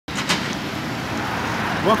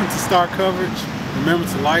Welcome to Star Coverage. Remember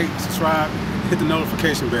to like, subscribe, hit the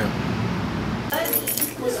notification bell.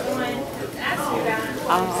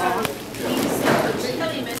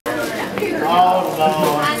 Oh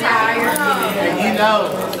Lord. I'm tired. And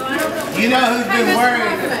you know who's been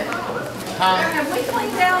worried? Have we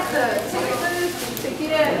cleaned out the ticket booth to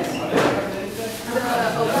get the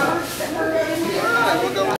alerts that were in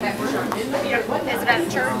here? Is it at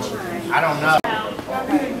church? I don't know. I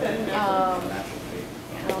don't know.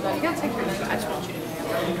 You gotta take your notes. I just want you to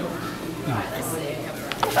have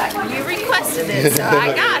it. You requested it, so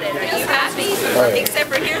I got it. Are you happy? Except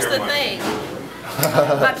for here's the thing.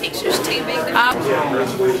 My picture's too big.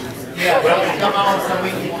 Yeah, well, come on so we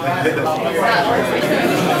can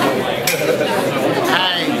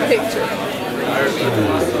Hey. Picture.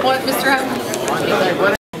 What, Mr. Hope?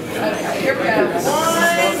 Okay, here we go.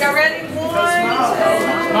 One. Y'all ready? 1, 2.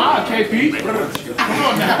 Smile, KP. Come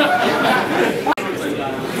on now.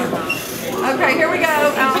 Okay, here we go. I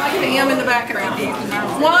like the M in the background.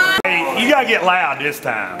 1. Hey, you gotta get loud this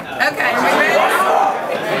time. Okay, are we ready?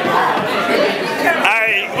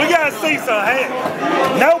 Hey, we gotta see some hands.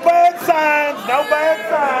 No bad signs, no bad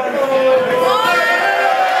signs.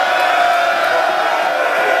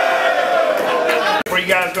 Where you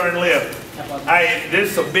guys gonna live? Hey,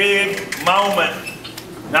 this is a big moment,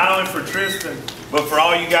 not only for Tristan, but for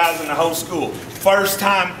all you guys in the whole school. First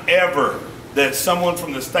time ever that someone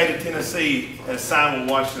from the state of Tennessee has signed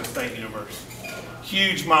with Washington State University.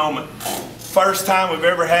 Huge moment. First time we've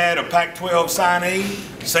ever had a Pac-12 signee.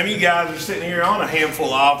 Some of you guys are sitting here on a handful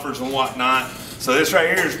of offers and whatnot. So this right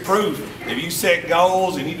here is proof. If you set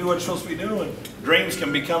goals and you do what you're supposed to be doing, dreams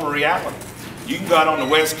can become a reality. You can go out on the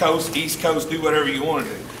West Coast, East Coast, do whatever you want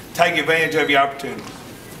to do. Take advantage of your opportunity.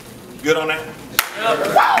 Good on that?